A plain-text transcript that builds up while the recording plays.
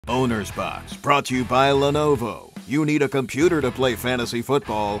Owner's Box, brought to you by Lenovo. You need a computer to play fantasy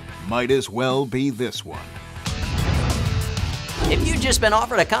football, might as well be this one. If you've just been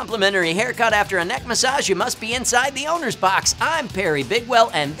offered a complimentary haircut after a neck massage, you must be inside the owner's box. I'm Perry Bigwell,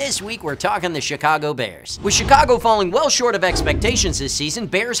 and this week we're talking the Chicago Bears. With Chicago falling well short of expectations this season,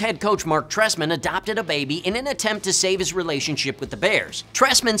 Bears head coach Marc Trestman adopted a baby in an attempt to save his relationship with the Bears.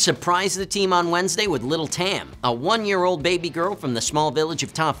 Trestman surprised the team on Wednesday with little Tam, a one-year-old baby girl from the small village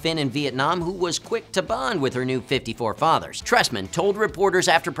of Ta Phin in Vietnam who was quick to bond with her new 54 fathers. Trestman told reporters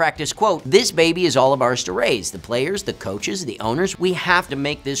after practice, quote, "This baby is all of ours to raise. The players, the coaches, the owners, we have to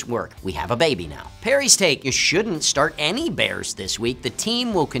make this work. We have a baby now." Perry's take: you shouldn't start any Bears this week. The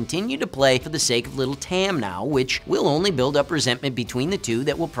team will continue to play for the sake of little Tam now, which will only build up resentment between the two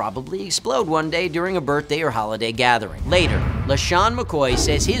that will probably explode one day during a birthday or holiday gathering. Later, LaShawn McCoy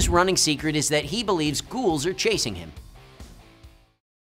says his running secret is that he believes ghouls are chasing him.